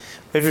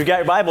If you've got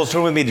your Bibles,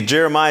 turn with me to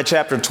Jeremiah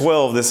chapter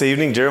 12 this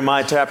evening.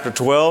 Jeremiah chapter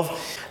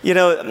 12. You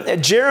know,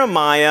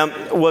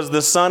 Jeremiah was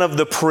the son of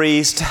the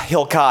priest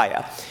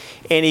Hilkiah.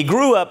 And he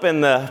grew up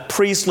in the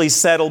priestly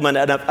settlement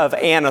of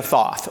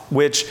Anathoth,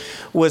 which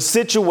was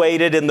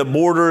situated in the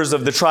borders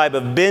of the tribe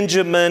of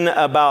Benjamin,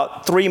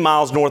 about 3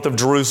 miles north of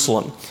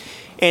Jerusalem.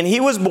 And he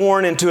was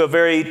born into a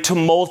very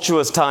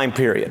tumultuous time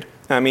period.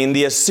 I mean,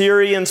 the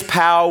Assyrians'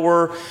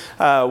 power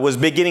was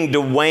beginning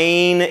to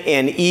wane,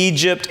 and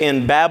Egypt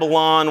and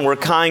Babylon were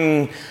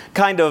kind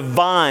of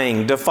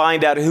vying to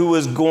find out who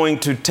was going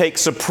to take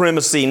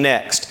supremacy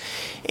next.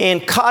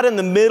 And caught in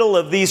the middle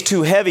of these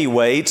two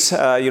heavyweights,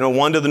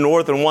 one to the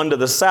north and one to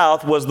the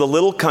south, was the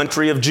little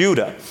country of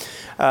Judah.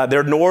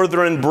 Their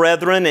northern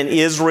brethren in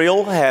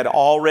Israel had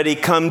already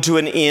come to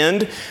an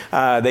end.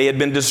 They had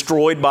been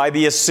destroyed by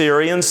the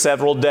Assyrians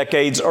several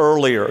decades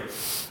earlier.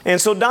 And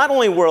so not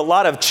only were a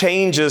lot of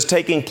changes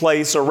taking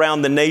place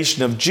around the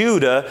nation of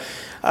Judah,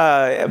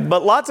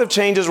 but lots of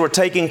changes were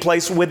taking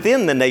place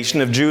within the nation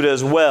of Judah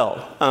as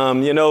well.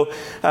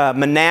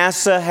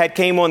 Manasseh had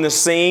came on the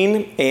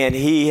scene, and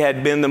he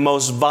had been the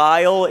most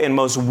vile and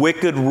most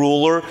wicked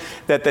ruler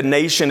that the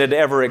nation had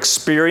ever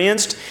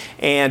experienced.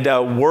 And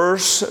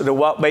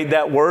what made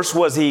that worse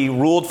was he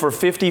ruled for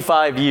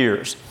 55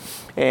 years.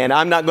 And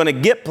I'm not going to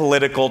get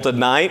political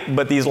tonight,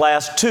 but these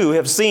last two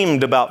have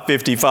seemed about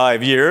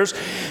 55 years.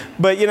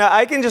 But,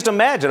 I can just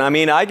imagine. I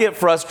mean, I get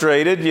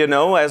frustrated,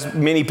 as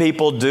many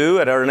people do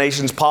at our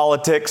nation's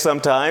politics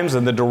sometimes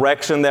and the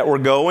direction that we're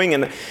going.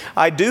 And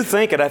I do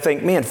think,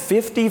 man,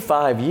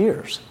 55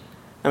 years.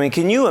 I mean,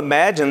 can you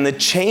imagine the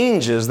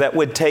changes that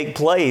would take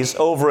place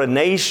over a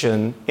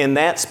nation in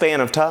that span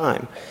of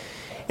time?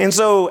 And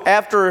so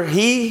after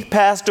he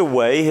passed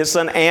away, his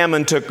son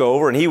Ammon took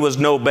over, and he was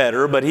no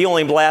better, but he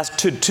only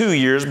lasted 2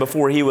 years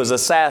before he was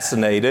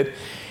assassinated.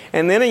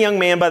 And then a young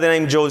man by the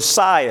name of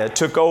Josiah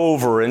took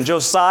over. And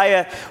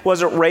Josiah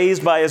wasn't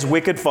raised by his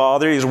wicked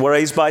father. He was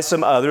raised by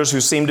some others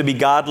who seemed to be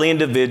godly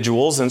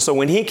individuals. And so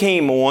when he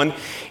came on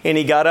and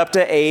he got up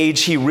to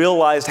age, he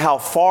realized how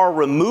far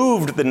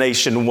removed the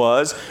nation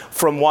was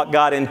from what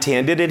God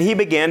intended. And he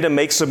began to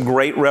make some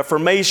great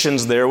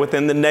reformations there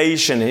within the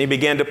nation. And he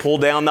began to pull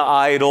down the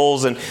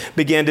idols and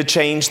began to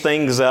change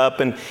things up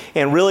and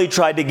really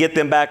tried to get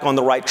them back on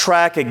the right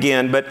track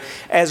again. But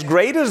as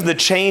great as the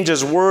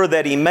changes were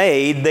that he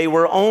made, they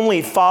were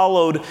only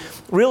followed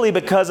really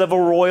because of a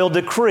royal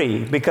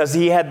decree, because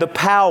he had the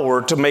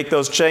power to make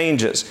those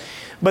changes.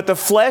 But the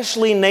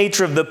fleshly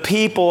nature of the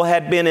people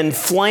had been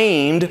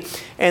inflamed,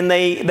 and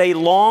they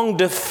longed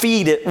to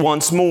feed it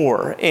once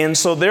more. And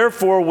so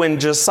therefore, when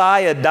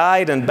Josiah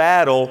died in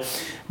battle,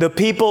 the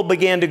people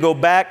began to go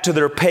back to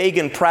their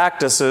pagan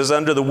practices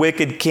under the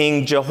wicked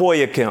king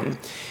Jehoiakim.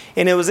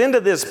 And it was into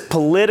this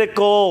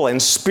political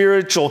and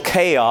spiritual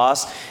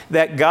chaos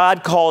that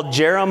God called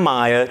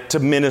Jeremiah to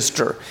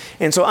minister.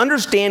 And so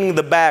understanding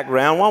the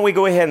background, why don't we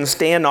go ahead and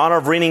stand in honor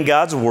of reading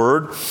God's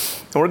Word.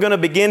 And we're going to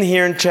begin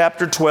here in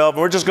chapter 12.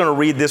 And we're just going to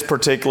read this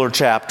particular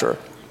chapter.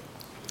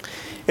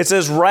 It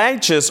says,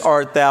 "Righteous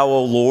art thou,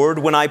 O Lord,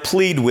 when I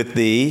plead with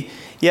thee.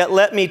 Yet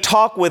let me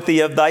talk with thee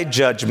of thy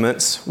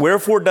judgments.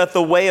 Wherefore doth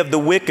the way of the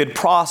wicked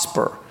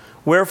prosper?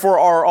 Wherefore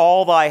are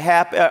all they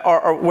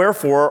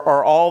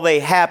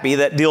happy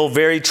that deal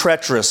very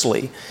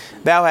treacherously?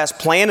 Thou hast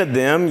planted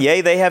them,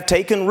 yea, they have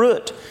taken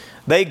root.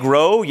 They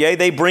grow, yea,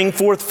 they bring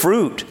forth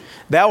fruit.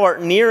 Thou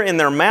art near in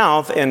their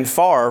mouth and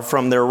far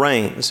from their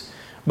reins.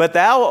 But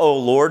thou, O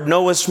Lord,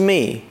 knowest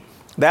me.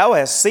 Thou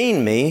hast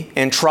seen me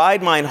and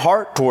tried mine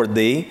heart toward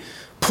thee.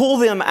 Pull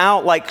them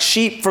out like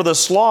sheep for the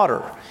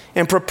slaughter,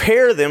 and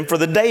prepare them for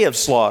the day of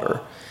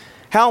slaughter.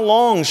 How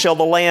long shall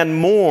the land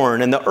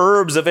mourn, and the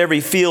herbs of every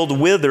field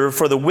wither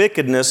for the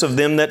wickedness of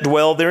them that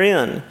dwell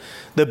therein?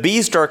 The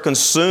beasts are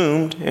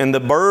consumed, and the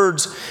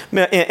birds,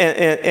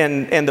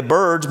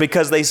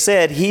 because they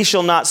said, He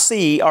shall not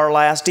see our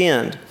last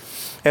end.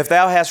 If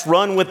thou hast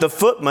run with the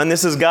footmen,"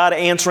 this is God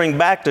answering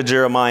back to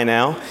Jeremiah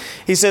now.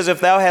 He says, "If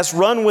thou hast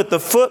run with the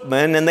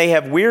footmen, and they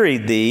have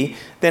wearied thee,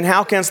 then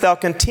how canst thou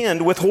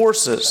contend with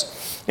horses?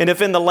 And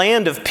if in the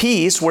land of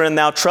peace, wherein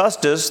thou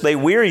trustest, they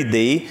wearied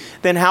thee,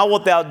 then how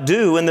wilt thou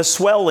do in the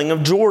swelling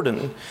of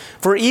Jordan?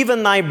 For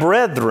even thy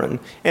brethren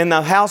in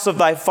the house of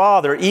thy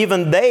father,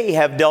 even they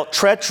have dealt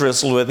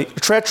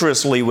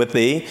treacherously with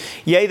thee.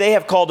 Yea, they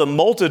have called a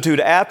multitude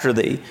after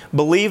thee.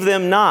 Believe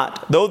them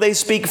not, though they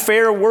speak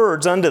fair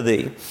words unto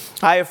thee.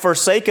 I have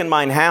forsaken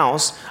mine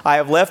house. I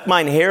have left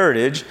mine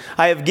heritage.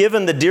 I have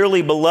given the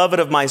dearly beloved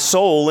of my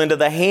soul into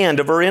the hand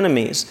of her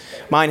enemies.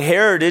 Mine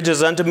heritage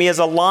is unto me as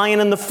a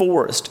lion in the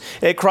forest.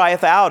 It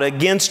crieth out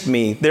against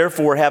me,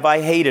 therefore have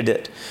I hated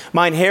it.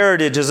 Mine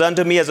heritage is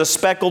unto me as a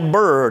speckled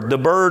bird. The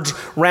birds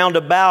round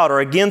about are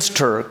against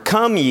her.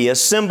 Come ye,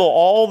 assemble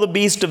all the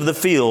beasts of the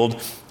field,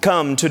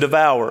 come to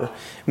devour.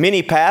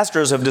 Many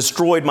pastors have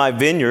destroyed my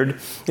vineyard.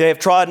 They have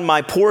trodden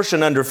my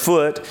portion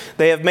underfoot.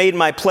 They have made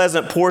my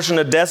pleasant portion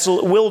a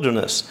desolate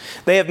wilderness.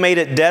 They have made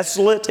it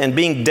desolate, and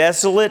being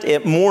desolate,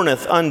 it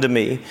mourneth unto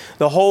me.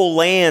 The whole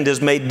land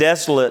is made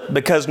desolate,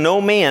 because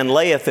no man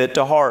layeth it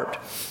to heart.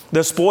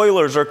 The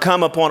spoilers are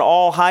come upon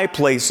all high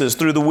places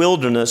through the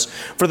wilderness,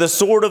 for the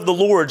sword of the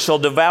Lord shall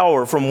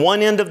devour from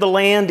one end of the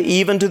land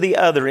even to the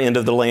other end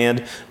of the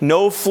land.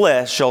 No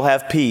flesh shall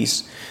have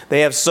peace.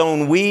 They have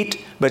sown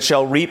wheat, but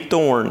shall reap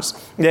thorns.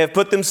 They have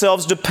put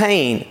themselves to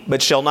pain,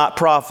 but shall not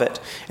profit.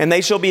 And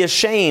they shall be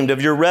ashamed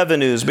of your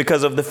revenues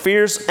because of the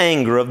fierce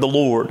anger of the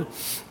Lord.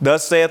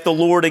 Thus saith the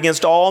Lord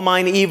against all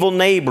mine evil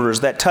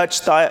neighbors that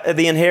touch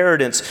the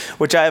inheritance,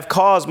 which I have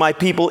caused my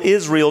people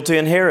Israel to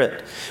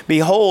inherit.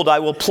 Behold, I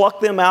will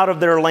pluck them out of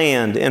their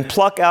land, and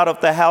pluck out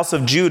of the house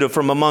of Judah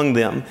from among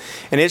them.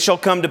 And it shall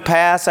come to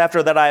pass,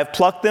 after that I have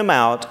plucked them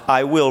out,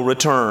 I will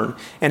return,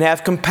 and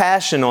have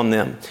compassion on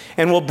them,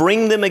 and will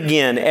bring them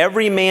again,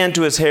 every man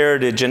to his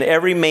heritage, and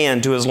every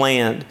man to his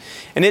land.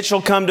 And it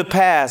shall come to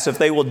pass, if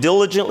they will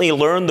diligently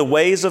learn the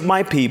ways of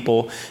my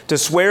people, to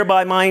swear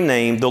by my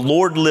name, the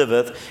Lord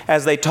liveth,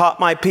 as they taught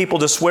my people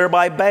to swear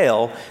by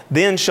Baal,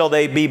 then shall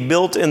they be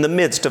built in the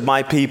midst of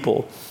my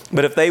people.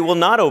 But if they will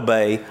not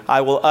obey,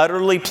 I will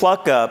utterly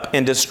pluck up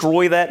and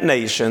destroy that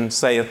nation,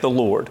 saith the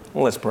Lord.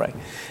 Well, let's pray.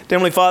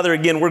 Heavenly Father,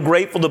 again, we're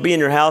grateful to be in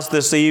your house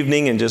this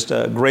evening, and just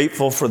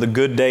grateful for the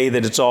good day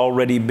that it's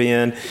already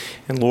been.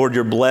 And Lord,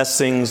 your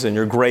blessings and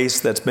your grace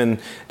that's been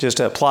just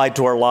applied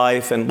to our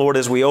life. And Lord,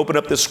 as we open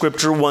up the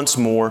scripture once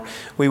more,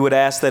 we would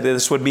ask that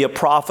this would be a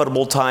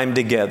profitable time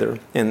together,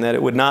 and that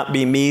it would not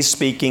be me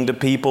speaking to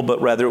people, but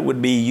rather it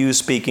would be you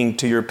speaking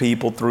to your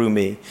people through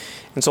me.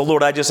 And so,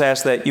 Lord, I just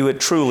ask that you would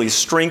truly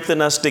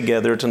strengthen us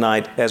together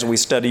tonight as we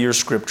study your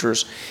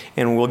scriptures.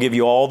 And we'll give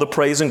you all the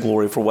praise and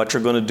glory for what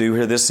you're going to do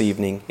here this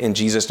evening. In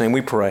Jesus' name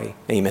we pray.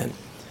 Amen.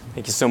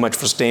 Thank you so much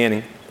for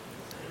standing.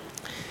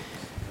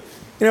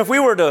 You know, if we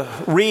were to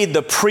read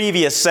the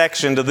previous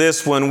section to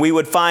this one, we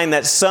would find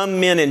that some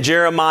men in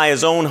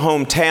Jeremiah's own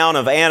hometown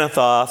of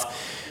Anathoth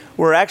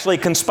were actually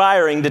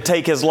conspiring to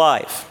take his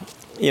life.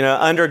 You know,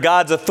 under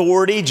God's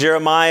authority,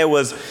 Jeremiah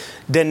was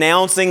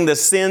denouncing the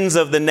sins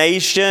of the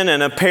nation,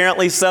 and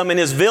apparently some in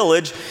his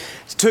village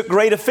took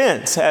great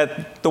offense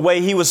at the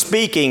way he was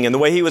speaking and the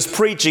way he was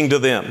preaching to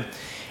them.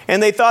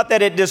 And they thought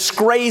that it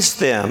disgraced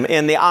them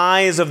in the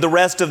eyes of the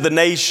rest of the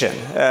nation.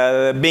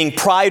 Being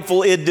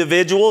prideful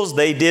individuals,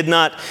 they did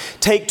not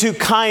take too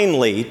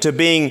kindly to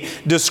being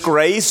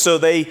disgraced, so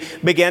they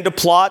began to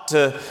plot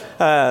to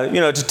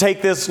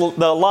take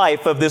the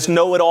life of this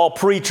know-it-all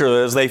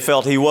preacher, as they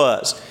felt he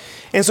was.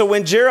 And so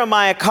when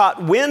Jeremiah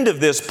caught wind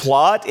of this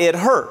plot, it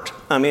hurt.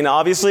 I mean,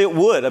 obviously it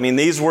would. I mean,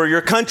 these were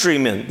your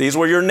countrymen. These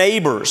were your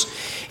neighbors.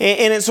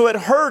 And so it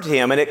hurt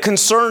him, and it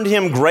concerned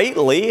him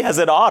greatly, as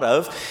it ought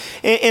have.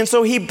 And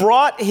so he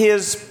brought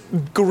his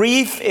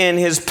grief and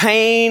his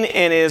pain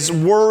and his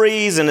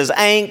worries and his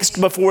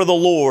angst before the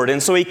Lord.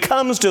 And so he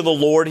comes to the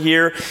Lord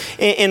here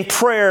in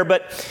prayer.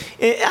 But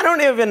I don't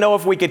even know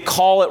if we could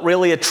call it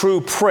really a true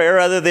prayer,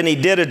 other than he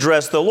did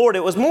address the Lord.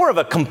 It was more of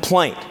a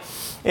complaint.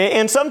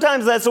 And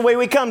sometimes that's the way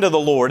we come to the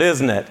Lord,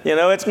 isn't it? You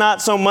know, it's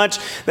not so much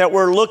that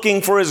we're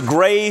looking for His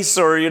grace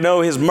or,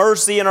 His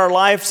mercy in our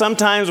life.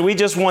 Sometimes we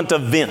just want to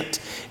vent.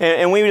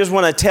 And we just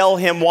want to tell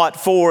Him what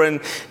for.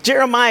 And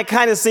Jeremiah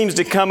kind of seems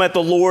to come at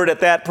the Lord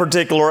at that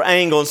particular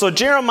angle. And so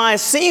Jeremiah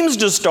seems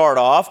to start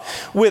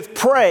off with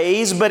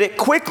praise, but it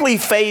quickly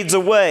fades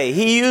away.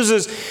 He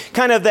uses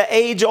kind of the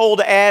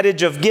age-old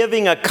adage of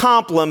giving a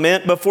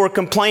compliment before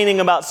complaining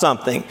about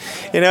something.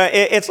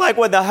 It's like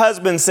when the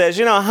husband says,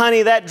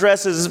 honey, that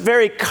dress is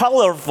very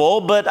colorful,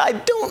 but I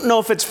don't know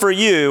if it's for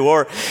you.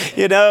 Or,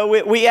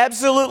 we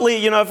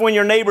absolutely, if when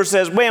your neighbor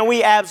says, man,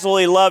 we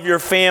absolutely love your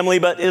family,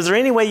 but is there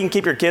any way you can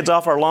keep your kids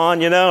off our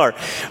lawn, or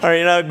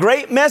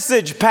great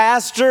message,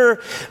 Pastor,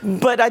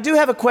 but I do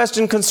have a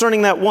question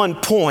concerning that one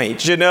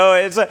point.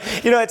 It's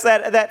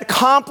that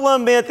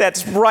compliment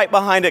that's right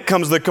behind it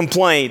comes the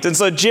complaint. And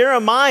so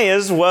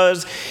Jeremiah's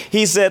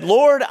he said,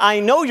 Lord, I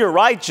know you're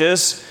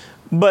righteous,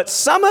 but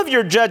some of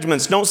your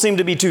judgments don't seem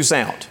to be too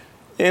sound.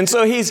 And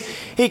so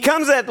he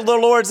comes at the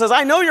Lord and says,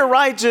 I know you're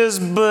righteous,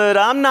 but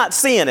I'm not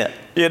seeing it.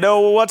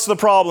 What's the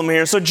problem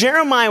here? So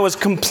Jeremiah was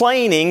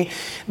complaining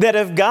that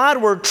if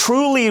God were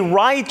truly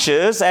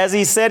righteous, as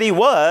he said he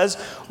was,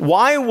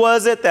 why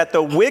was it that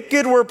the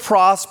wicked were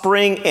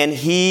prospering and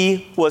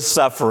he was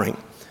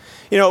suffering?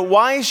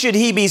 Why should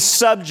he be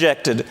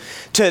subjected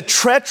to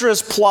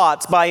treacherous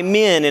plots by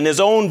men in his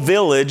own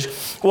village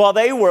while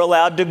they were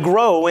allowed to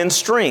grow in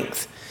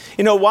strength?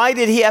 Why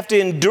did he have to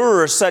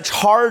endure such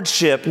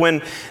hardship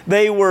when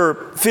they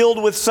were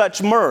filled with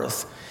such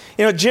mirth?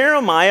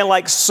 Jeremiah,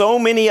 like so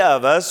many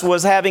of us,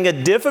 was having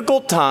a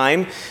difficult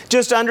time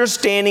just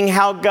understanding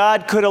how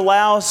God could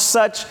allow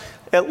such,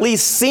 at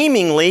least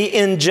seemingly,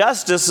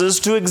 injustices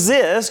to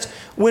exist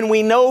when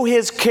we know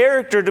His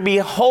character to be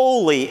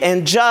holy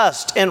and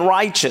just and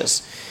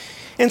righteous.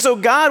 And so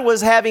God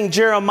was having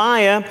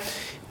Jeremiah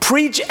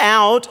preach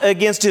out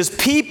against His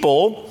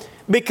people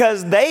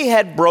because they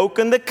had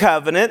broken the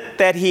covenant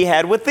that he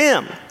had with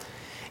them.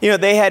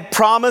 They had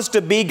promised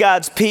to be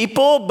God's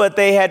people, but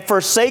they had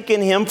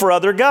forsaken him for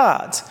other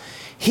gods.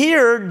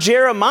 Here,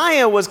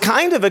 Jeremiah was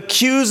kind of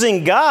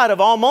accusing God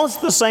of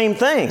almost the same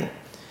thing.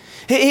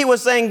 He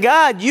was saying,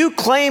 God, you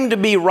claim to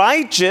be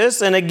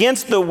righteous, and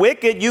against the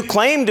wicked, you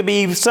claim to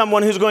be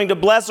someone who's going to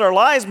bless our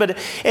lives, but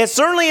it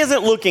certainly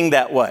isn't looking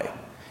that way.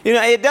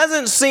 It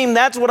doesn't seem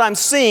that's what I'm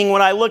seeing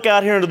when I look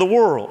out here into the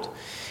world.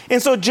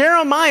 And so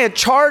Jeremiah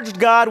charged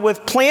God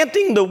with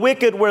planting the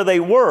wicked where they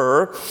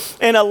were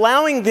and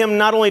allowing them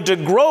not only to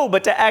grow,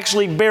 but to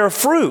actually bear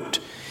fruit.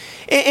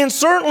 And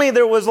certainly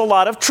there was a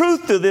lot of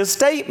truth to this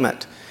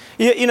statement.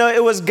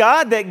 It was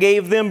God that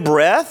gave them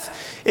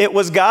breath. It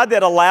was God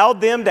that allowed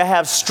them to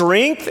have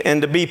strength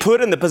and to be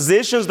put in the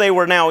positions they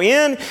were now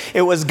in.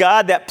 It was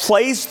God that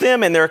placed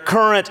them in their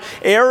current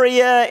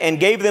area and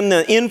gave them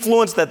the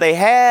influence that they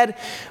had.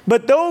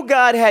 But though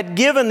God had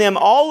given them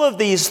all of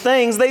these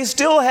things, they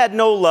still had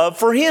no love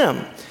for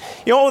Him.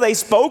 They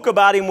spoke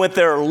about Him with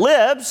their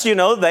lips.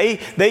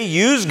 They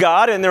used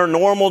God in their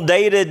normal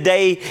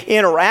day-to-day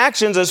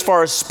interactions as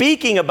far as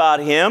speaking about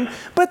Him,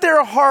 but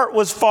their heart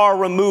was far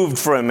removed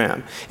from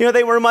Him.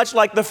 They were much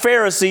like the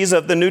Pharisees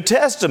of the New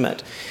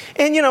Testament.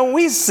 And,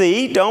 we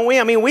see, don't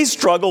we? We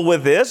struggle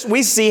with this.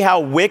 We see how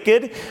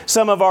wicked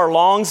some of our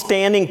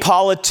long-standing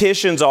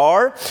politicians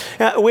are.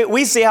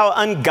 We see how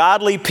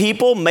ungodly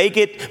people make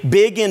it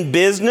big in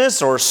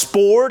business or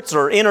sports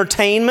or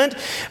entertainment.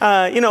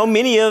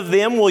 Many of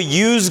them will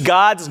use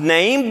God's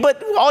name,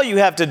 but all you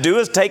have to do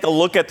is take a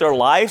look at their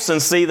lives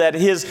and see that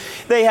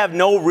they have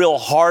no real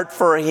heart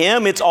for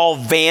Him. It's all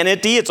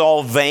vanity. It's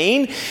all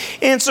vain.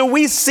 And so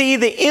we see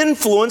the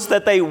influence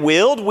that they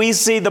wield. We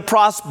see the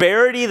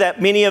prosperity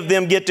that many of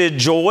them get to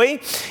enjoy.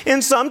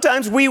 And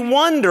sometimes we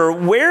wonder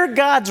where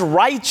God's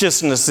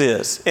righteousness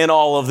is in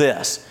all of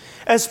this,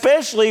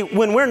 especially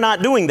when we're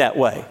not doing that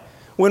way.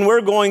 When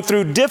we're going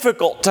through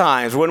difficult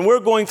times, when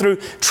we're going through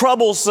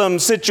troublesome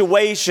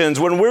situations,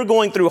 when we're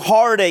going through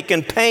heartache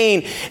and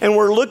pain, and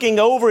we're looking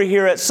over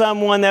here at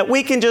someone that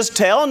we can just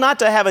tell, not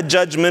to have a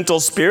judgmental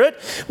spirit,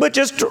 but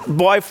just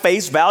by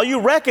face value,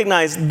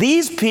 recognize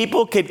these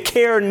people could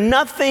care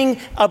nothing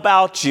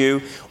about you.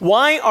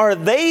 Why are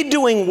they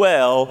doing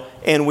well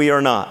and we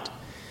are not?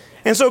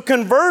 And so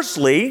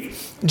conversely,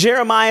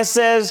 Jeremiah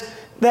says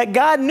that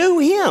God knew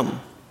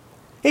him.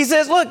 He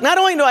says, look, not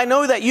only do I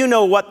know that you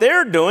know what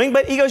they're doing,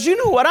 but he goes, you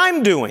know what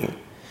I'm doing.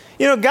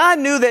 God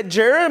knew that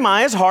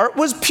Jeremiah's heart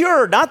was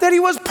pure. Not that he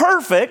was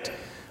perfect,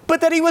 but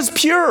that he was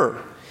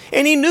pure.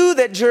 And he knew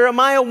that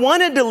Jeremiah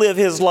wanted to live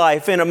his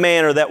life in a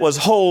manner that was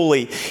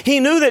holy. He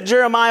knew that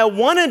Jeremiah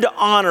wanted to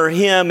honor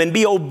him and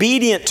be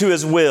obedient to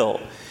his will.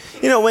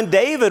 When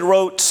David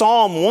wrote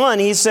Psalm 1,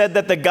 he said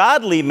that the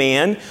godly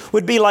man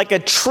would be like a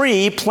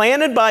tree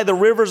planted by the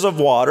rivers of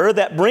water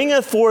that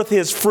bringeth forth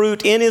his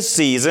fruit in his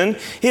season.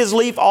 His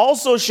leaf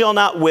also shall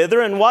not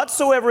wither, and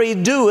whatsoever he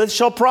doeth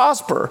shall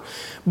prosper.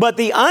 But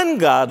the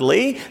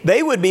ungodly,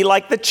 they would be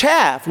like the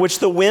chaff which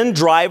the wind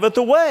driveth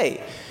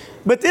away.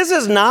 But this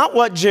is not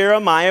what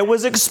Jeremiah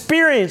was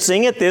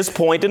experiencing at this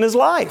point in his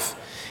life.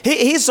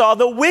 He saw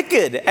the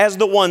wicked as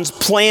the ones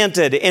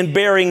planted and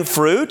bearing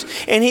fruit,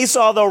 and he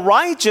saw the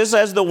righteous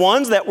as the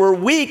ones that were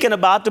weak and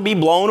about to be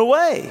blown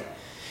away.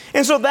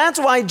 And so that's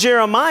why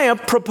Jeremiah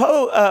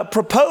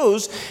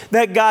proposed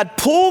that God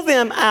pull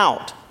them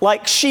out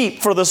like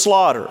sheep for the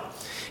slaughter.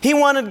 He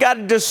wanted God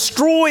to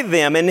destroy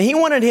them, and he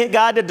wanted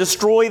God to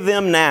destroy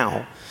them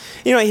now.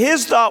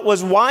 His thought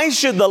was, why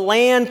should the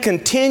land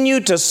continue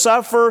to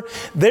suffer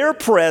their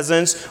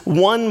presence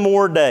one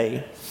more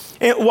day?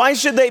 And why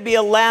should they be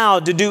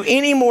allowed to do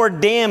any more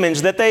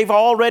damage that they've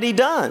already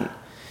done?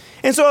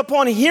 And so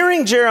upon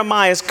hearing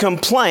Jeremiah's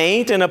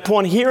complaint and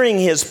upon hearing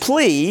his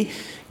plea,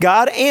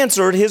 God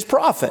answered his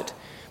prophet.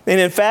 And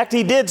in fact,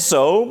 he did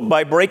so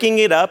by breaking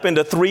it up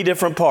into 3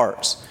 different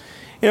parts.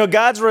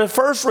 God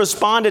first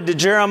responded to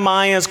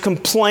Jeremiah's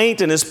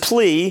complaint and his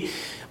plea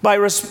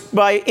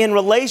in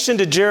relation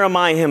to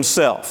Jeremiah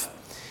himself.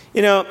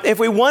 If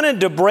we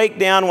wanted to break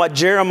down what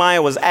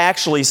Jeremiah was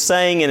actually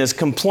saying in his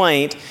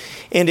complaint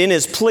and in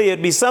his plea,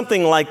 it'd be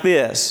something like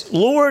this.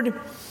 Lord,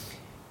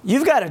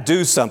 you've got to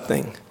do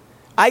something.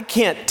 I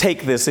can't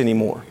take this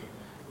anymore.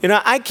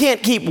 I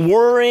can't keep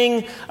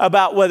worrying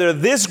about whether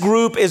this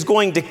group is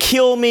going to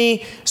kill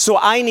me, so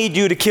I need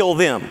you to kill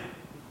them.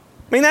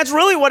 That's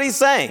really what he's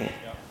saying.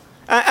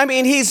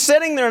 He's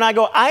sitting there and I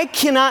go, I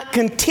cannot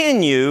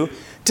continue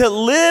to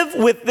live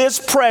with this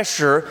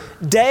pressure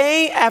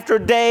day after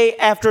day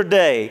after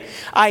day.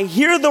 I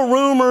hear the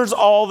rumors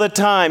all the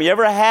time. You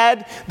ever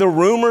had the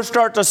rumors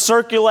start to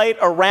circulate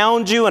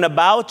around you and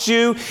about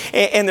you,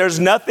 and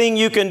there's nothing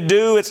you can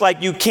do? It's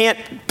like you can't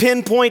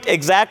pinpoint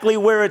exactly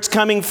where it's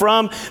coming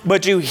from,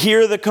 but you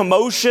hear the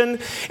commotion.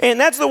 And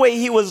that's the way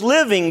he was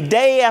living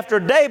day after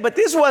day. But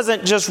this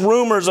wasn't just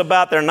rumors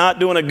about they're not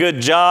doing a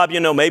good job.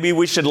 Maybe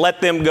we should let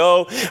them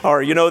go,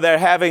 or,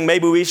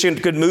 maybe we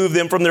could move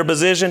them from their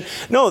position.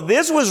 No,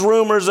 this was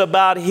rumors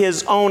about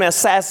his own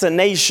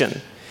assassination.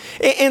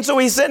 And so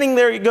he's sitting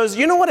there, he goes,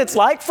 you know what it's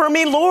like for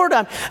me, Lord?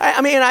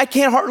 I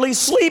can't hardly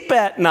sleep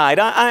at night.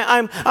 I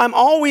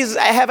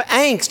have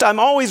angst. I'm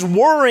always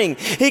worrying.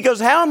 He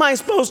goes, how am I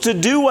supposed to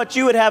do what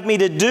you would have me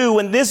to do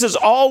when this is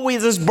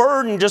always this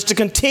burden just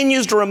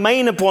continues to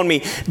remain upon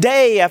me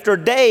day after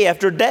day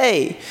after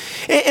day?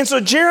 And so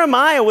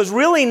Jeremiah was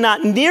really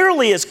not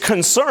nearly as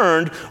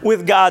concerned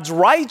with God's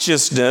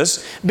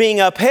righteousness being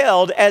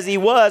upheld as he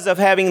was of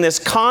having this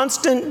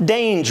constant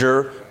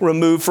danger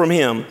removed from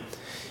him.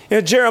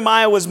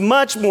 Jeremiah was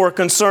much more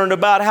concerned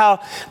about how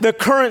the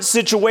current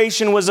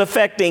situation was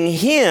affecting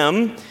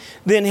him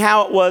than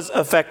how it was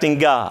affecting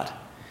God.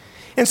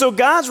 And so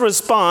God's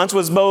response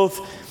was both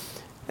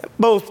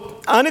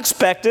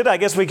unexpected, I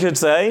guess we could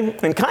say,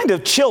 and kind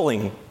of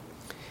chilling.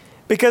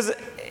 Because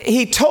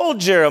he told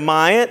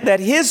Jeremiah that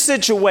his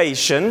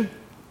situation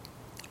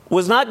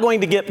was not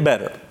going to get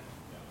better.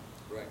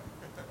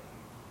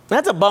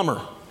 That's a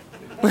bummer.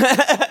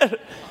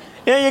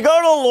 You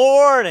go to the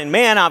Lord, and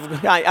man,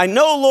 I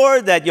know,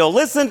 Lord, that you'll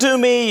listen to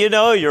me.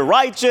 You're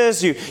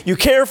righteous. You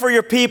care for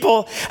your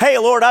people. Hey,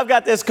 Lord, I've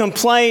got this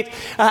complaint.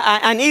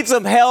 I need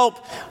some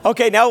help.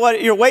 Okay, now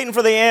what? You're waiting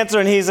for the answer,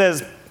 and he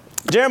says,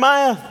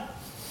 Jeremiah,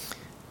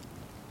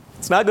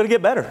 it's not going to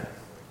get better.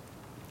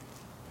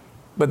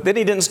 But then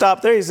he didn't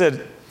stop there. He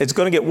said, it's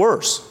going to get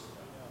worse.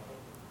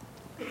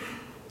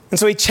 And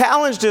so he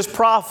challenged his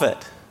prophet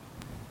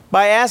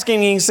by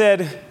asking, he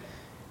said,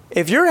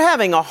 if you're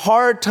having a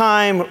hard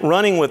time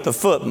running with the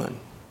footmen,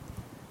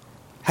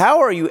 how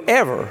are you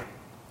ever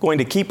going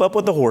to keep up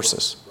with the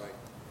horses?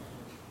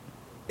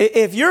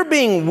 If you're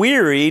being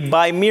wearied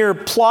by mere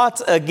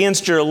plots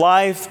against your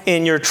life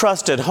in your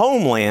trusted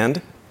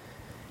homeland,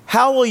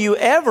 how will you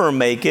ever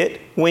make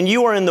it when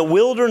you are in the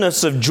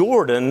wilderness of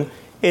Jordan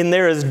and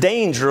there is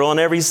danger on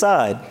every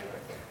side?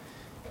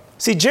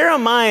 See,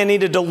 Jeremiah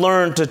needed to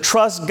learn to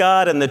trust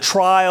God in the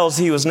trials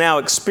he was now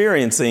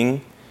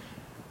experiencing,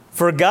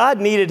 for God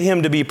needed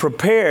him to be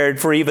prepared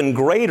for even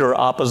greater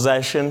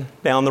opposition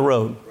down the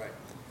road.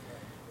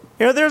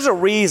 There's a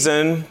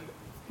reason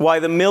why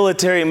the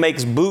military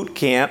makes boot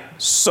camp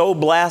so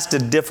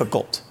blasted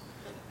difficult.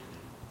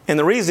 And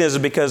the reason is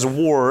because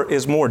war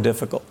is more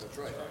difficult.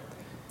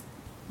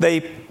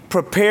 They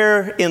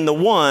prepare in the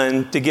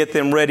one to get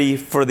them ready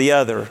for the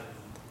other.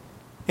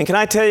 And can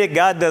I tell you,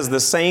 God does the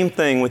same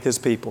thing with his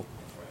people.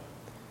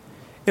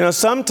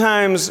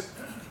 Sometimes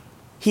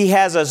he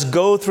has us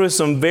go through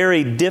some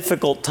very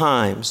difficult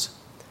times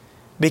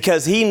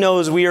because he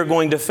knows we are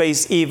going to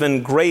face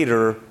even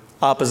greater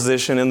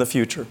opposition in the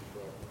future.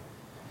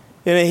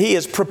 He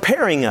is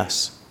preparing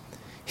us.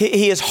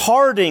 He is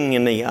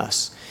hardening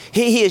us.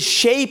 He is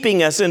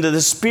shaping us into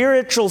the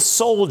spiritual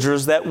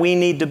soldiers that we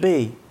need to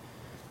be.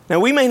 Now,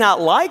 we may not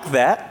like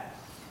that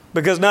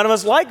because none of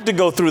us like to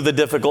go through the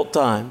difficult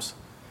times.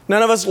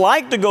 None of us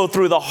like to go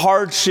through the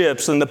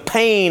hardships and the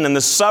pain and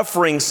the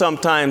suffering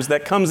sometimes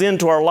that comes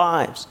into our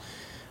lives.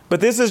 But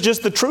this is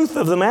just the truth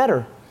of the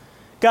matter.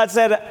 God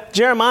said,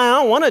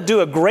 Jeremiah, I want to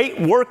do a great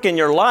work in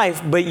your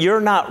life, but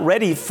you're not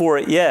ready for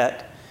it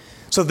yet.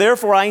 So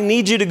therefore, I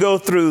need you to go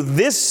through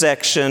this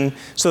section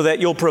so that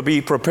you'll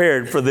be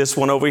prepared for this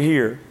one over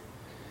here.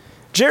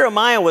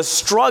 Jeremiah was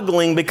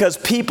struggling because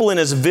people in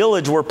his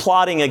village were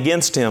plotting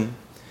against him.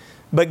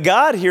 But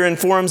God here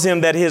informs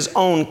him that his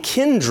own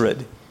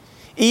kindred,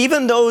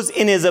 even those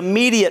in his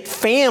immediate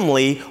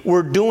family,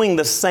 were doing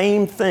the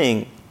same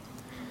thing.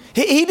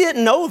 He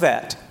didn't know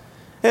that.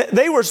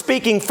 They were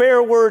speaking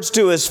fair words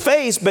to his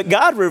face, but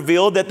God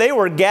revealed that they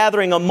were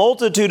gathering a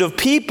multitude of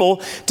people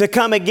to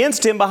come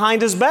against him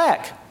behind his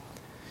back.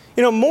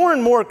 More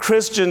and more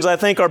Christians, I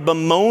think, are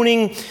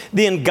bemoaning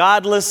the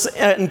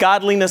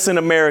ungodliness in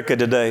America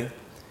today.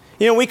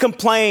 We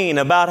complain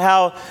about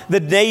how the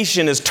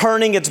nation is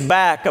turning its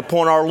back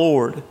upon our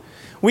Lord.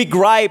 We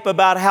gripe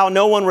about how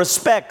no one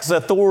respects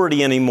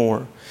authority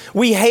anymore.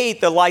 We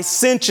hate the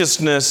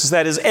licentiousness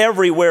that is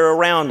everywhere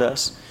around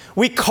us.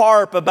 We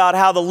carp about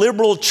how the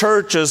liberal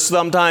churches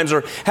sometimes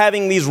are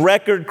having these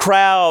record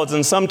crowds,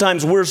 and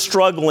sometimes we're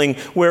struggling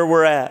where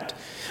we're at.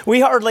 We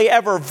hardly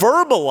ever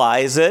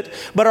verbalize it,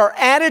 but our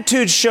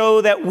attitudes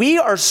show that we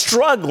are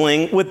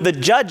struggling with the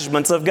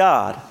judgments of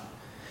God.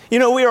 We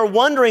are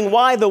wondering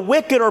why the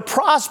wicked are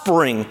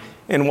prospering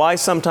and why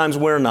sometimes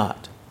we're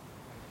not.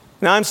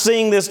 Now, I'm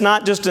seeing this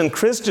not just in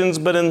Christians,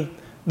 but in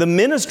the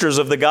ministers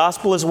of the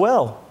gospel as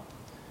well.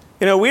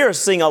 We are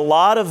seeing a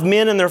lot of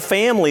men and their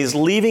families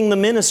leaving the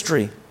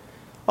ministry.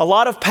 A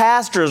lot of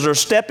pastors are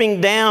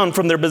stepping down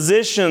from their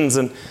positions,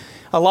 and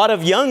a lot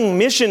of young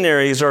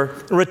missionaries are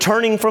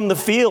returning from the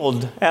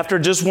field after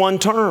just one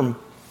term.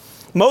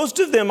 Most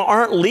of them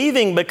aren't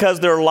leaving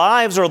because their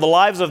lives or the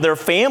lives of their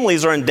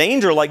families are in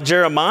danger like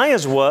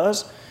Jeremiah's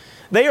was.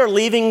 They are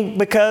leaving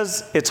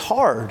because it's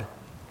hard.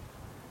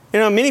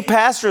 Many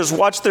pastors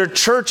watch their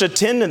church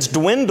attendance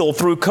dwindle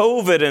through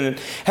COVID and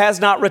has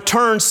not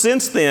returned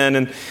since then.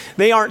 And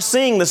they aren't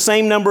seeing the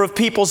same number of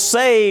people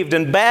saved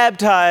and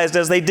baptized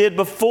as they did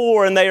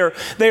before. And they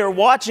are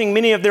watching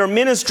many of their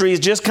ministries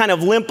just kind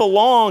of limp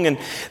along. And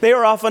they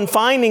are often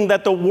finding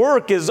that the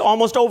work is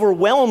almost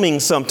overwhelming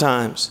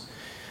sometimes.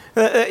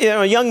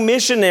 Young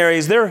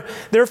missionaries, they're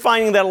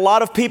finding that a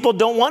lot of people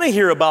don't want to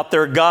hear about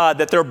their God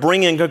that they're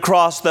bringing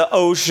across the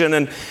ocean.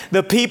 And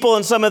the people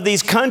in some of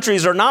these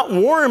countries are not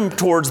warm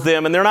towards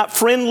them, and they're not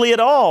friendly at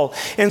all.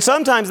 And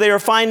sometimes they are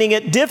finding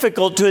it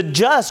difficult to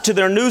adjust to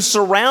their new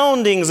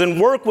surroundings and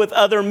work with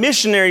other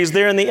missionaries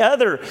there in the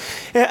other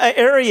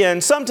area.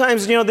 And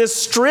sometimes, this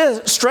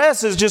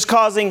stress is just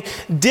causing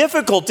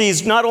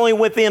difficulties not only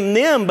within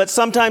them, but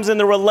sometimes in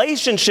the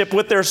relationship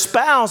with their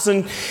spouse.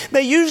 And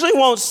they usually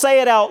won't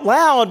say it out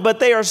loud,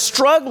 but they are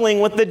struggling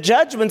with the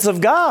judgments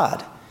of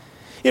God.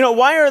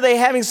 Why are they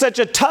having such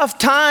a tough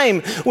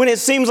time when it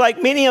seems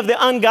like many of the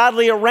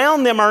ungodly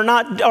around them are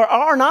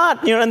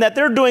not, and that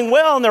they're doing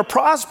well and they're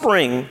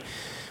prospering?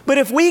 But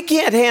if we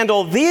can't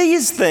handle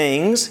these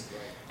things,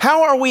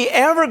 how are we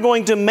ever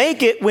going to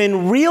make it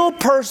when real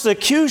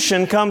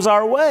persecution comes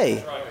our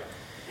way?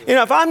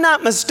 If I'm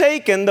not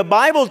mistaken, the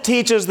Bible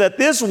teaches that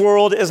this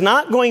world is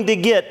not going to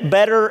get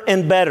better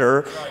and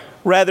better.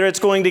 Rather, it's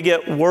going to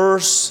get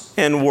worse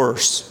and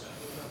worse.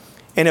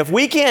 And if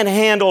we can't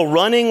handle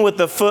running with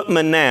the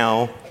footmen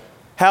now,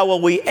 how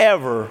will we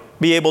ever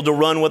be able to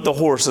run with the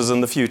horses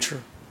in the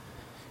future?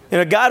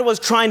 God was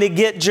trying to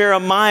get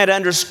Jeremiah to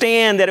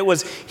understand that it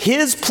was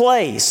his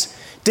place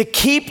to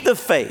keep the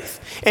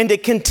faith and to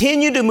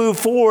continue to move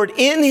forward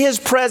in his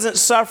present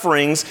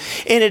sufferings,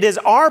 and it is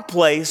our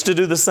place to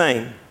do the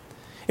same.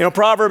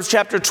 Proverbs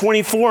chapter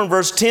 24 and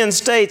verse 10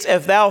 states,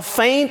 "If thou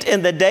faint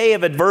in the day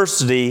of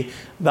adversity,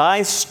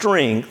 thy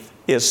strength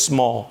is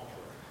small."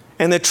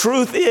 And the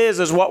truth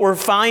is what we're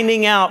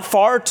finding out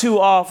far too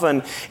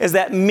often is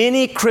that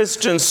many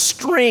Christians'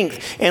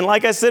 strength, and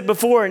like I said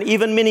before, and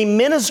even many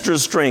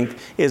ministers' strength,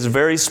 is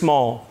very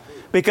small.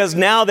 Because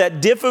now that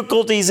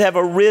difficulties have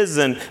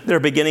arisen, they're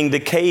beginning to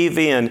cave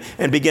in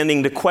and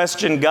beginning to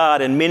question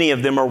God, and many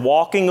of them are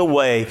walking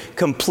away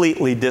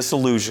completely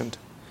disillusioned.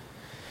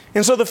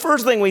 And so the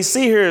first thing we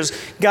see here is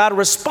God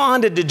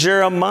responded to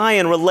Jeremiah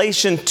in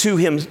relation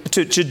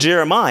to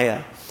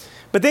Jeremiah.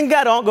 But then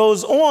God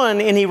goes on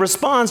and he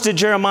responds to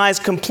Jeremiah's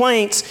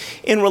complaints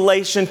in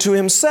relation to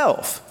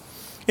himself.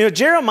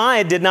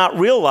 Jeremiah did not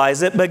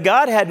realize it, but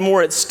God had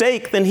more at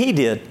stake than he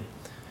did.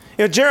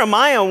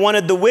 Jeremiah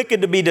wanted the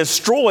wicked to be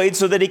destroyed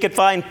so that he could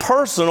find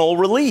personal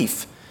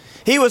relief.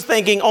 He was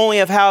thinking only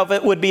of how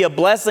it would be a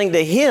blessing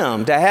to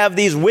him to have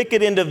these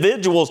wicked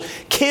individuals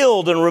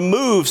killed and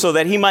removed so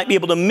that he might be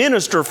able to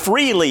minister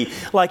freely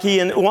like he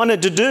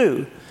wanted to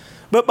do.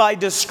 But by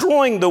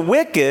destroying the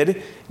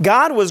wicked,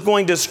 God was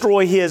going to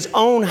destroy his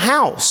own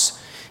house,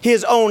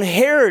 his own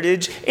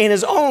heritage, and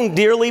his own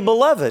dearly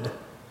beloved.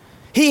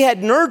 He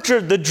had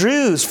nurtured the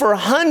Jews for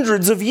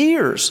hundreds of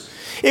years.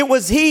 It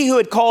was he who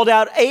had called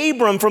out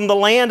Abram from the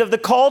land of the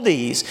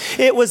Chaldees.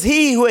 It was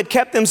he who had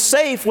kept them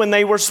safe when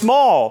they were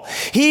small.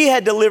 He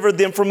had delivered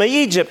them from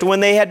Egypt when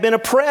they had been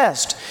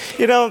oppressed.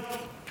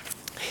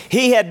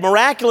 He had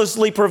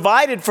miraculously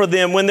provided for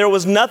them when there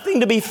was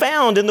nothing to be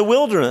found in the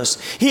wilderness.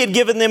 He had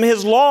given them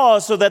his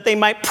laws so that they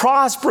might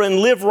prosper and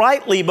live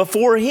rightly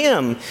before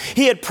him.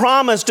 He had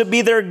promised to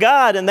be their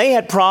God, and they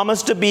had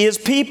promised to be his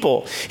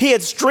people. He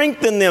had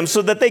strengthened them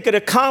so that they could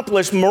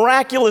accomplish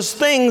miraculous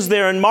things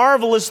there and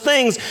marvelous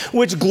things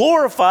which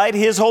glorified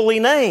his holy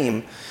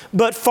name.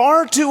 But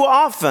far too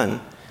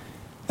often,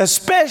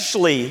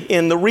 especially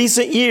in the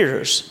recent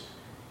years,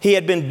 he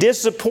had been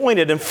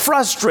disappointed and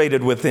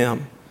frustrated with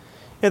them.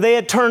 And they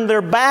had turned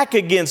their back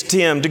against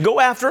him to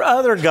go after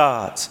other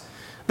gods.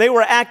 They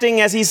were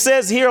acting, as he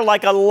says here,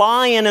 like a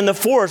lion in the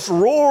forest,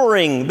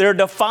 roaring their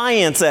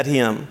defiance at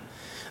him.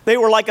 They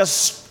were like a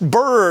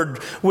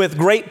bird with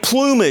great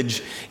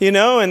plumage,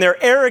 and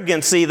their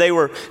arrogancy. They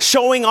were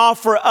showing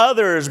off for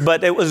others,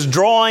 but it was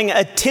drawing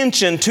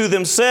attention to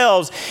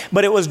themselves,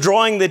 but it was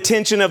drawing the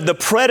attention of the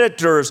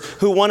predators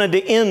who wanted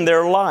to end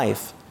their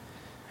life.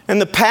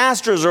 And the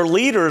pastors or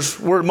leaders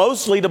were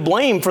mostly to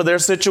blame for their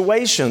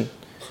situation.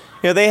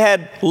 They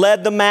had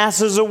led the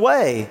masses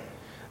away.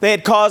 They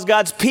had caused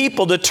God's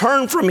people to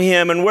turn from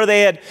him, and where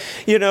they had,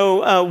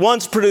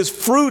 once produced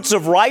fruits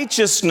of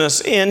righteousness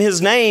in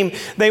his name,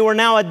 they were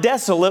now a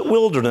desolate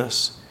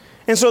wilderness.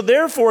 And so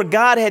therefore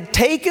God had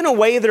taken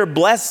away their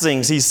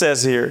blessings, he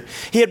says here.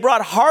 He had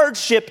brought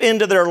hardship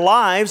into their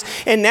lives,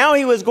 and now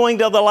he was going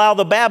to allow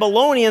the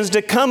Babylonians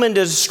to come and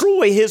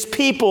destroy his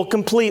people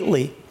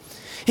completely.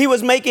 He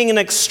was making an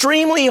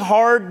extremely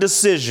hard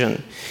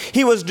decision.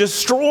 He was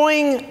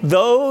destroying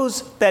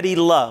those that he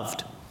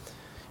loved.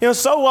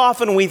 So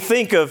often we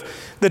think of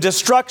the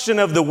destruction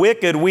of the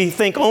wicked, we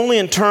think only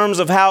in terms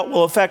of how it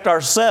will affect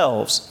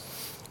ourselves.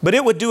 But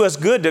it would do us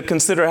good to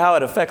consider how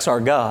it affects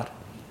our God.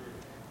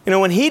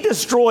 When he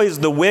destroys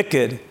the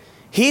wicked,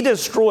 he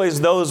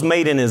destroys those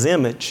made in his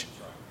image.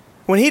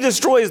 When he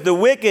destroys the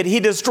wicked, he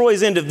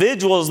destroys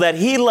individuals that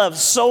he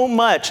loves so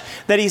much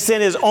that he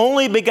sent his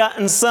only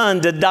begotten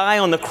Son to die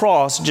on the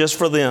cross just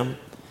for them.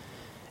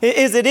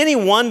 Is it any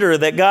wonder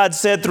that God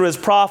said through his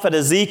prophet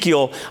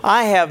Ezekiel,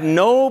 "I have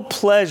no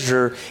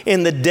pleasure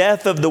in the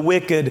death of the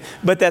wicked,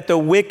 but that the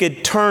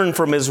wicked turn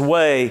from his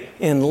way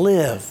and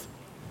live"?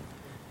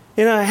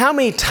 How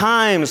many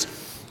times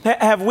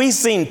Have we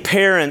seen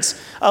parents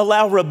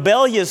allow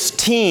rebellious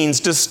teens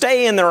to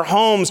stay in their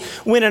homes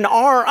when in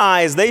our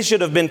eyes they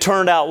should have been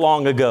turned out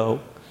long ago?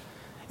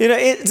 You know,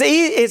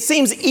 it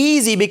seems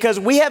easy because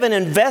we haven't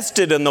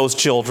invested in those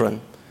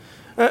children.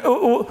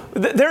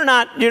 They're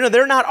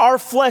not our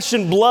flesh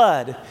and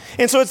blood.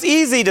 And so it's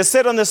easy to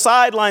sit on the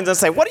sidelines and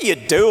say, what are you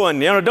doing?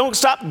 Don't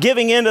stop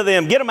giving in to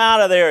them. Get them out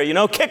of there,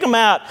 kick them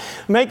out.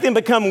 Make them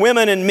become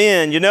women and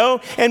men,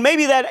 And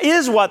maybe that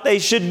is what they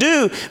should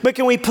do. But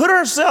can we put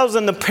ourselves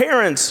in the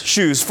parents'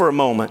 shoes for a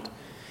moment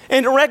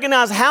and to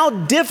recognize how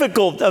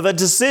difficult of a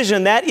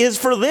decision that is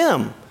for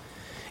them?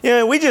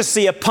 We just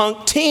see a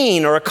punk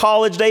teen or a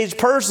college-age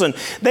person.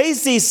 They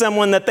see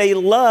someone that they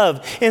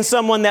love and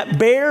someone that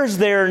bears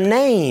their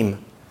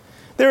name.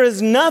 There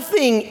is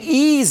nothing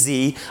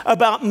easy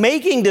about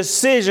making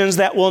decisions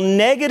that will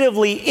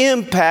negatively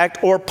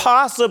impact or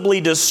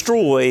possibly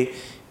destroy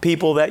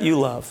people that you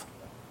love.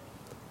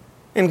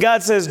 And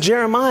God says,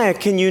 Jeremiah,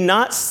 can you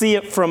not see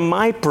it from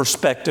my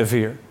perspective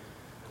here?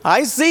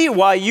 I see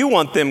why you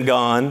want them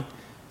gone,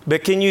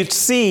 but can you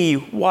see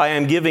why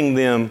I'm giving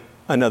them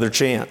another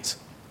chance?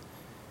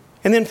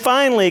 And then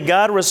finally,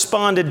 God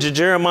responded to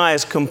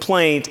Jeremiah's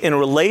complaint in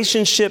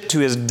relationship to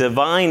his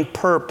divine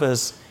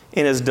purpose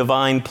and his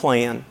divine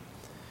plan.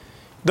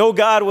 Though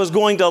God was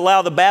going to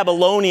allow the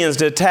Babylonians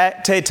to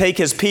take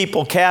his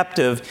people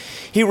captive,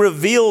 he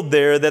revealed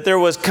there that there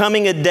was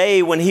coming a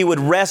day when he would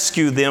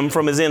rescue them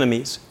from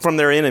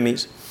their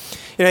enemies.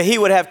 He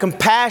would have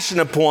compassion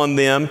upon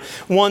them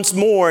once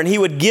more, and he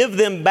would give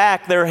them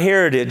back their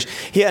heritage.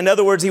 In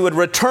other words, he would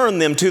return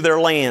them to their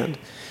land.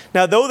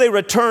 Now, though they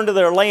returned to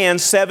their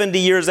land 70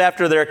 years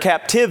after their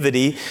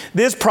captivity,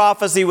 this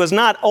prophecy was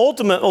not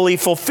ultimately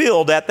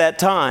fulfilled at that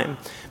time.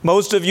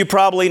 Most of you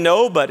probably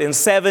know, but in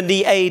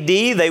 70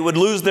 AD, they would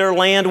lose their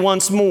land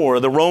once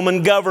more. The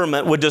Roman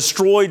government would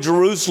destroy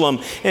Jerusalem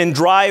and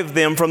drive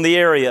them from the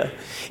area.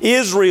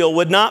 Israel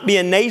would not be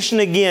a nation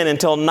again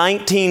until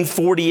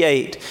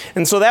 1948.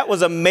 And so that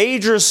was a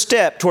major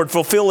step toward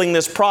fulfilling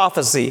this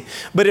prophecy.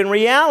 But in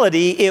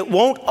reality, it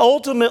won't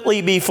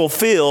ultimately be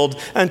fulfilled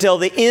until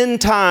the end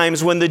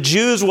times when the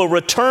Jews will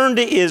return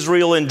to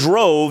Israel in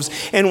droves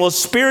and will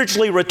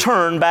spiritually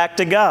return back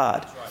to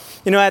God.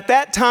 At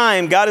that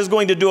time, God is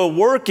going to do a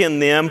work in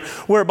them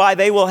whereby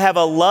they will have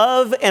a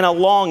love and a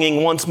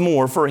longing once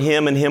more for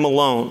Him and Him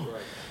alone.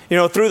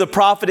 Through the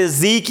prophet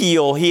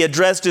Ezekiel, he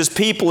addressed his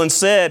people and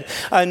said,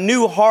 a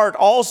new heart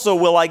also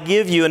will I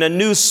give you, and a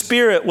new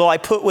spirit will I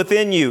put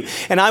within you.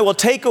 And I will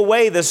take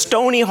away the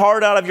stony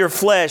heart out of your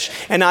flesh,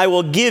 and I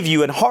will give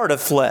you an heart of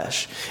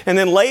flesh. And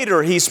then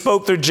later he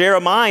spoke through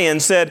Jeremiah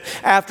and said,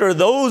 after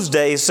those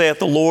days, saith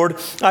the Lord,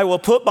 I will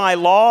put my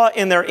law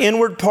in their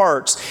inward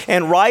parts,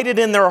 and write it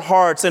in their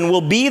hearts, and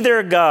will be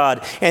their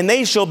God, and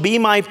they shall be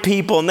my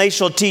people, and they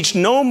shall teach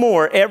no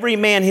more every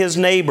man his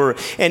neighbor,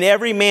 and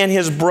every man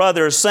his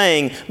brother, saying,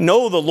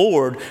 know the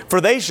Lord, for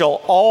they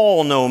shall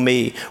all know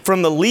me,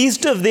 from the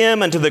least of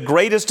them unto the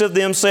greatest of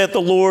them, saith the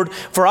Lord,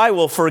 for I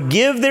will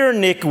forgive their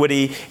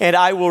iniquity, and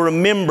I will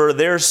remember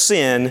their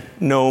sin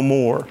no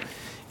more.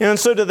 And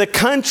so to the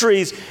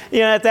countries,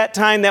 at that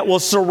time that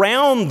will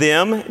surround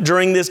them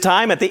during this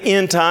time, at the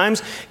end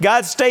times,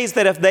 God states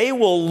that if they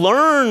will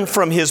learn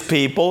from His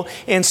people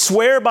and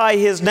swear by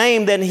His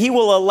name, then He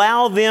will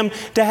allow them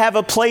to have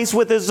a place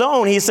with His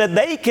own. He said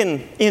they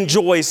can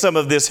enjoy some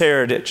of this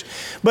heritage.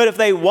 But if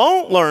they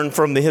won't learn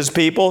from His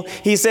people,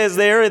 He says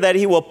there that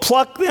He will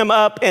pluck them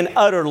up and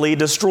utterly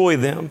destroy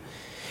them.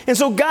 And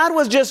so God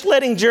was just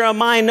letting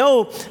Jeremiah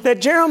know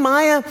that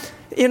Jeremiah,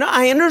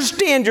 I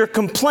understand your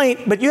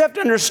complaint, but you have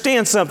to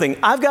understand something.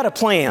 I've got a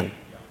plan.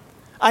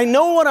 I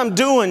know what I'm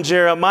doing,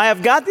 Jeremiah.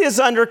 I've got this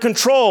under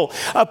control.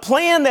 A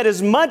plan that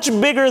is much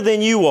bigger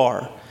than you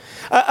are.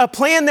 A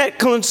plan that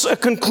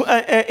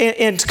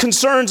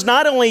concerns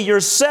not only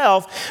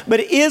yourself, but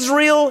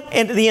Israel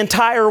and the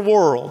entire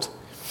world.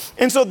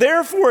 And so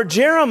therefore,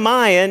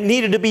 Jeremiah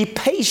needed to be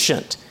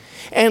patient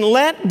and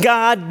let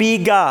God be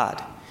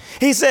God.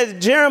 He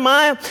said,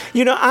 Jeremiah,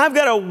 I've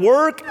got a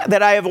work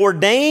that I have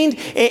ordained,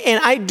 and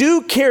I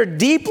do care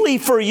deeply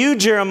for you,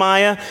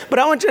 Jeremiah, but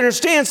I want you to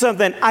understand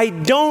something. I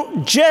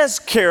don't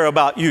just care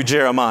about you,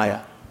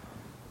 Jeremiah.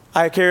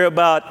 I care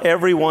about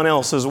everyone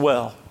else as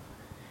well.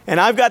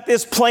 And I've got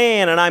this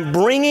plan, and I'm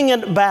bringing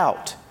it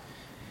about.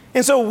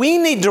 And so we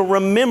need to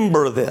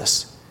remember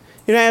this.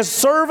 As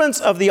servants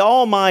of the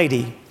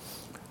Almighty,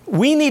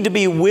 we need to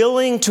be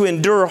willing to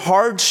endure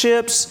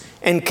hardships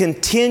and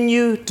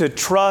continue to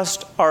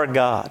trust our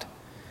God.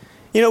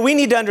 We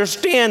need to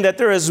understand that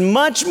there is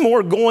much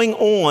more going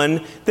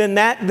on than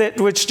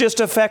that which just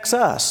affects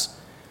us.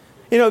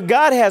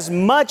 God has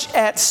much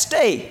at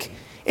stake,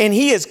 and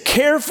He is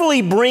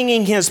carefully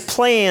bringing His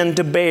plan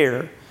to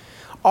bear.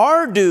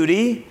 Our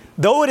duty,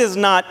 though it is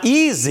not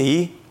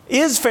easy,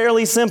 is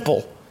fairly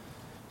simple.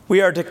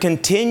 We are to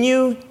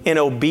continue in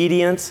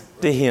obedience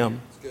to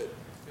Him.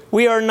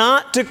 We are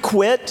not to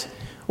quit.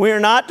 We are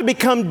not to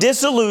become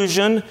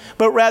disillusioned,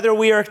 but rather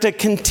we are to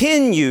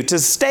continue to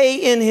stay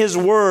in His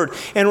Word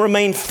and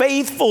remain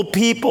faithful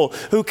people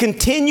who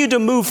continue to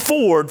move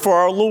forward for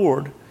our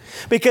Lord.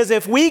 Because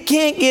if we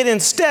can't get in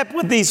step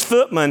with these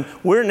footmen,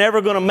 we're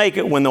never going to make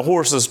it when the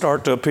horses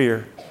start to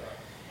appear.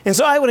 And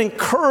so I would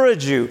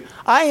encourage you,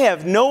 I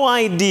have no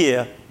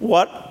idea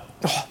what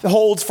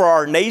holds for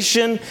our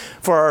nation,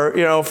 for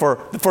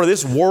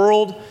this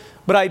world,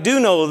 but I do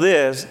know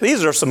this: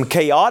 these are some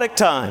chaotic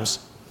times.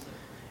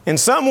 In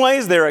some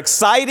ways, they're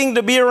exciting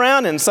to be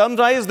around, and some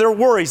ways they're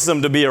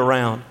worrisome to be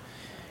around.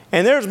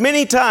 And there's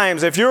many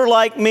times, if you're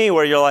like me,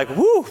 where you're like,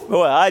 whew,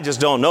 boy, I just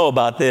don't know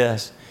about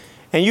this.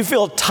 And you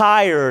feel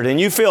tired, and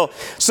you feel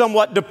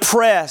somewhat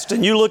depressed,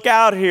 and you look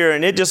out here,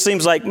 and it just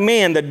seems like,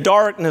 man, the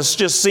darkness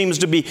just seems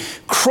to be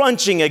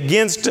crunching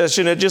against us,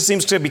 and it just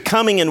seems to be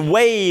coming in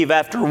wave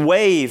after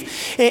wave.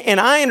 And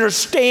I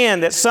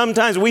understand that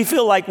sometimes we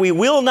feel like we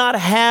will not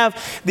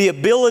have the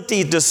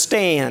ability to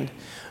stand.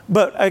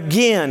 But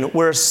again,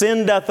 where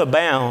sin doth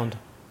abound,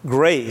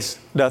 grace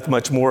doth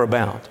much more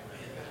abound.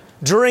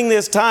 During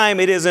this time,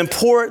 it is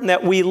important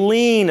that we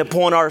lean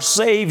upon our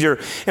Savior,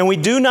 and we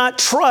do not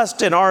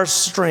trust in our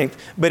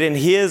strength, but in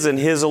His and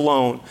His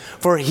alone.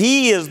 For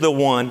He is the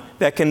one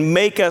that can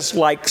make us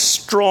like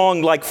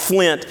strong like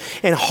flint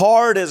and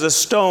hard as a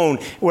stone,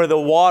 where the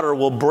water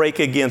will break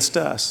against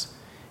us.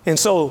 And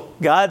so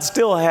God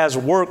still has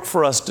work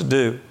for us to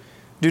do.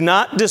 Do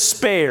not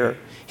despair.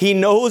 He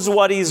knows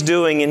what He's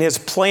doing, and His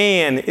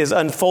plan is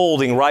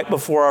unfolding right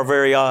before our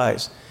very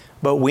eyes.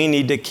 But we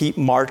need to keep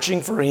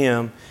marching for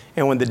Him,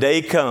 and when the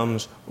day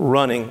comes,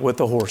 running with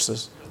the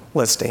horses.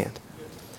 Let's stand.